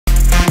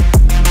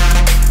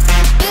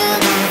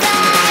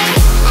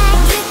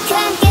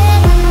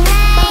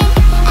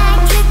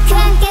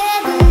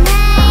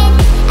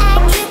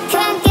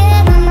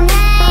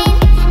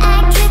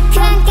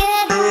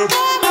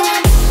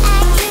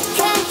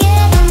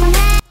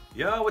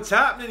Yo, what's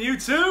happening,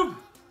 YouTube?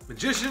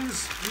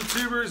 Magicians,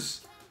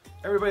 YouTubers,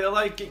 everybody that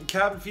like getting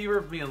cabin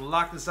fever, being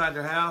locked inside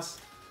their house.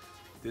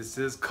 This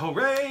is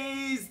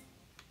Corey.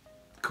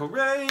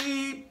 Forget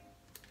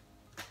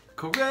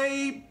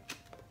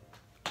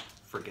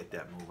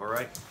that move, all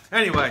right?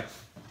 Anyway,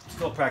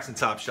 still practicing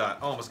Top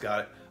Shot. Almost got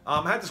it.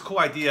 I had this cool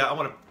idea. I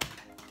want to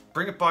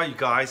bring it by you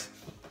guys.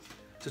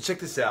 So check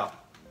this out.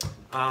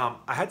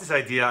 I had this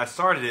idea. I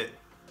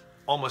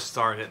almost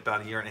started it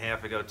about a year and a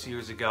half ago, 2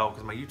 years ago,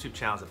 because my YouTube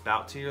channel is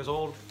about 2 years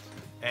old.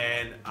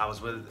 And I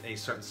was with a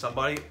certain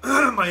somebody,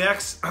 my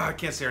ex, I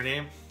can't say her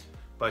name,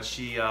 but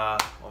she,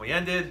 when we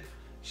ended,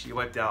 she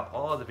wiped out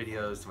all of the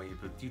videos to my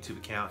YouTube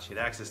account. She had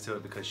access to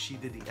it because she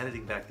did the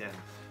editing back then.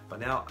 But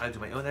now I do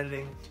my own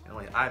editing, and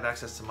only I have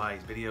access to my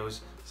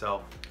videos,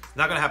 so it's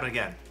not gonna happen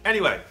again.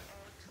 Anyway,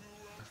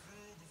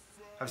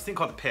 I have this thing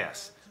called the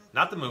pass.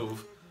 Not the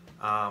move,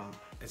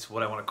 it's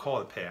what I wanna call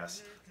the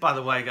pass. By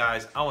the way,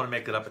 guys, I wanna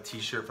make it up a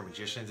t-shirt for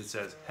magicians. It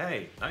says,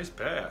 hey, nice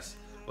pass,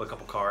 with a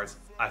couple cards.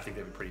 I think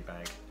they'd be pretty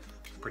bank,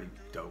 pretty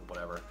dope,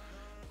 whatever.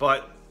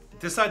 But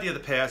this idea of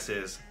the pass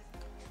is,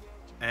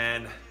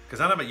 and because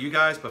I don't know about you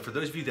guys, but for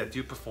those of you that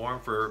do perform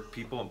for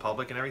people in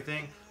public and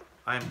everything,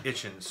 I'm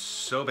itching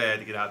so bad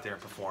to get out there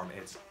and perform.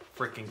 It's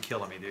freaking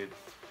killing me, dude.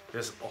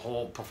 This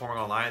whole performing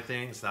online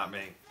thing, it's not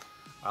me.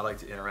 I like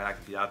to interact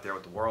and be out there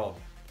with the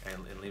world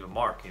and leave a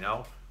mark, you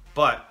know?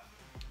 But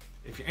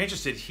if you're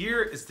interested,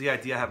 here is the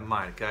idea I have in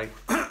mind, okay?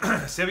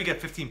 Say we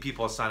get 15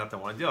 people to sign up that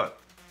want to do it.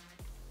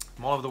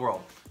 From all over the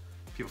world.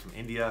 People from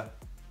India,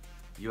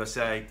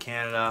 USA,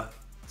 Canada,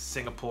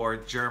 Singapore,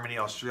 Germany,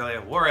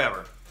 Australia,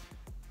 wherever.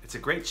 It's a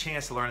great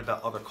chance to learn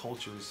about other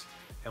cultures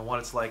and what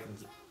it's like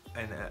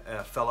in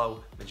a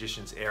fellow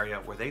magician's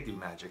area where they do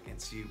magic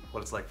and see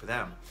what it's like for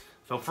them.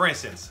 So for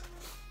instance,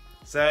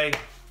 say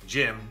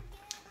Jim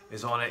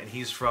is on it and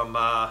he's from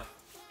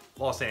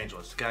Los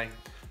Angeles, okay?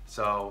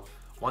 So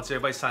once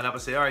everybody sign up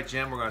and say, all right,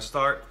 Jim, we're gonna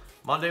start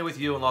Monday with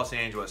you in Los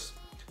Angeles.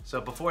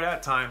 So before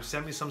that time,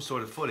 send me some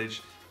sort of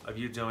footage of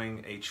you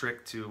doing a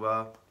trick to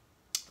a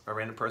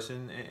random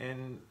person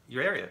in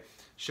your area.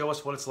 Show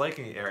us what it's like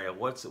in your area,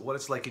 what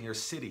it's like in your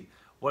city,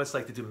 what it's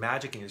like to do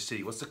magic in your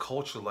city, what's the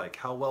culture like,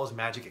 how well is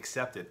magic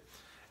accepted.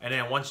 And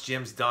then once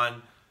Jim's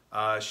done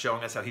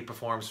showing us how he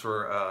performs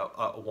for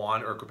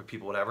one or a group of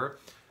people, whatever,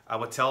 I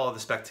would tell the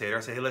spectator, I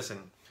say, hey, listen,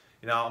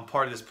 you know, I'm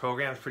part of this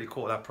program, it's pretty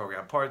cool, that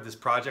program, I'm part of this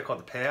project called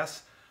The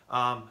Pass.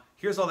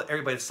 Here's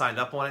everybody that signed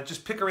up on it,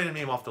 just pick a random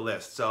name off the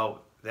list. So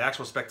the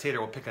actual spectator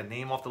will pick a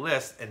name off the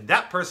list, and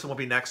that person will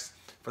be next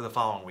for the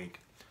following week.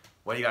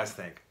 What do you guys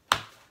think?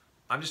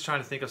 I'm just trying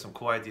to think of some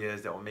cool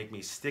ideas that will make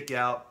me stick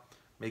out,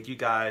 make you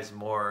guys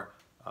more,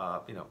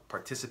 you know,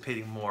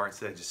 participating more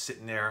instead of just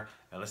sitting there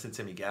and listening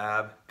to me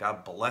gab.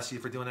 God bless you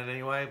for doing it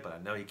anyway, but I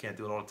know you can't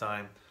do it all the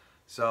time.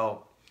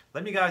 So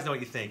let me guys know what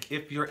you think.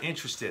 If you're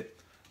interested,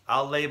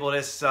 I'll label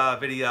this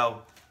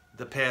video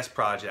The Pass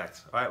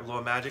Project. All right,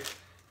 LoyleMagic.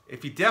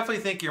 If you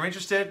definitely think you're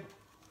interested,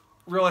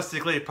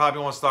 realistically, it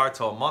probably won't start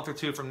till a month or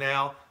two from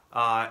now.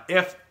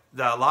 If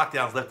the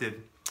lockdown's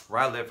lifted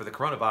where I live for the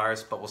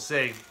coronavirus, but we'll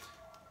see.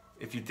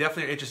 If you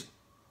definitely are interested,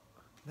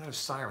 now there's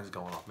sirens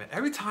going off, man.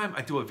 Every time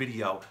I do a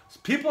video,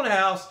 people in the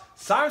house,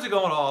 sirens are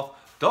going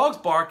off, dogs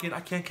barking, I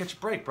can't catch a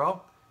break,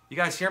 bro. You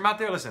guys hear them out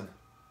there? Listen.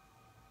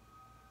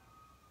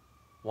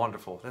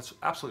 Wonderful. That's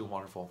absolutely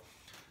wonderful.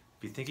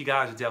 If you think you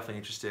guys are definitely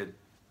interested,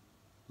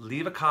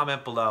 leave a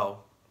comment below.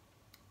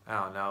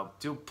 I don't know.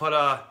 Put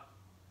a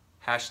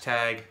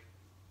hashtag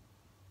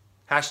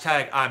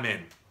I'm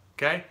in.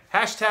 Okay?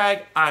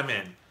 Hashtag I'm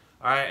in.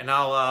 All right, and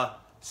I'll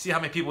see how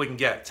many people we can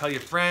get. Tell your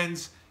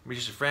friends,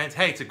 magician friends.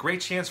 Hey, it's a great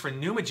chance for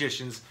new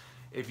magicians.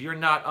 If you're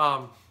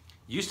not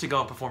used to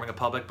going performing in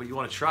public, but you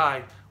want to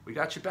try, we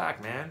got your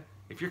back, man.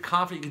 If you're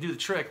confident you can do the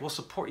trick, we'll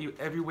support you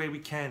every way we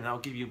can, and I'll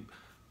give you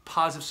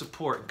positive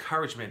support,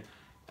 encouragement,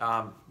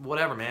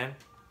 whatever, man.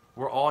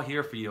 We're all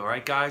here for you, all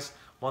right, guys?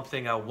 One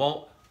thing I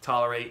won't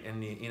tolerate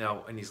in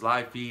in these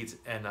live feeds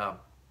and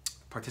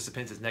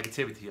participants is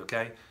negativity,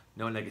 okay?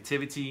 No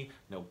negativity,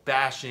 no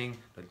bashing,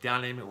 no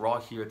down-naming. We're all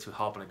here to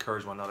help and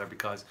encourage one another,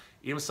 because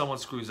even if someone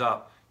screws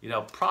up, you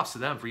know, props to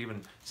them for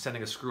even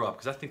sending a screw up,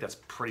 because I think that's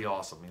pretty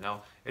awesome, you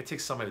know? It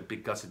takes somebody with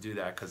big guts to do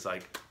that, because,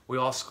 like, we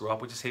all screw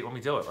up. We just hate when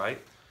we do it,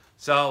 right?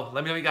 So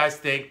let me know what you guys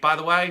think. By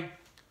the way,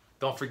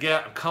 don't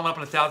forget, I'm coming up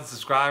on 1,000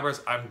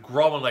 subscribers. I'm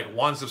growing like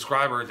 1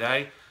 subscriber a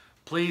day.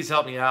 Please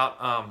help me out.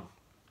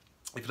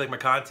 If you like my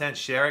content,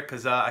 share it,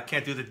 because I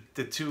can't do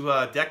the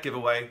 2 deck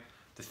giveaway,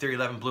 the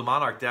 311 Blue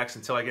Monarch decks,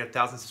 until I get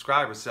 1,000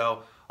 subscribers.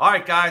 So, all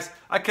right, guys,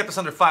 I kept this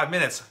under 5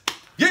 minutes.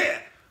 Yeah!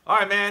 All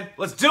right, man,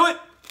 let's do it.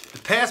 The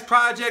Pass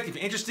Project. If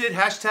you're interested,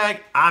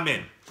 hashtag I'm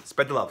in.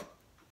 Spread the love.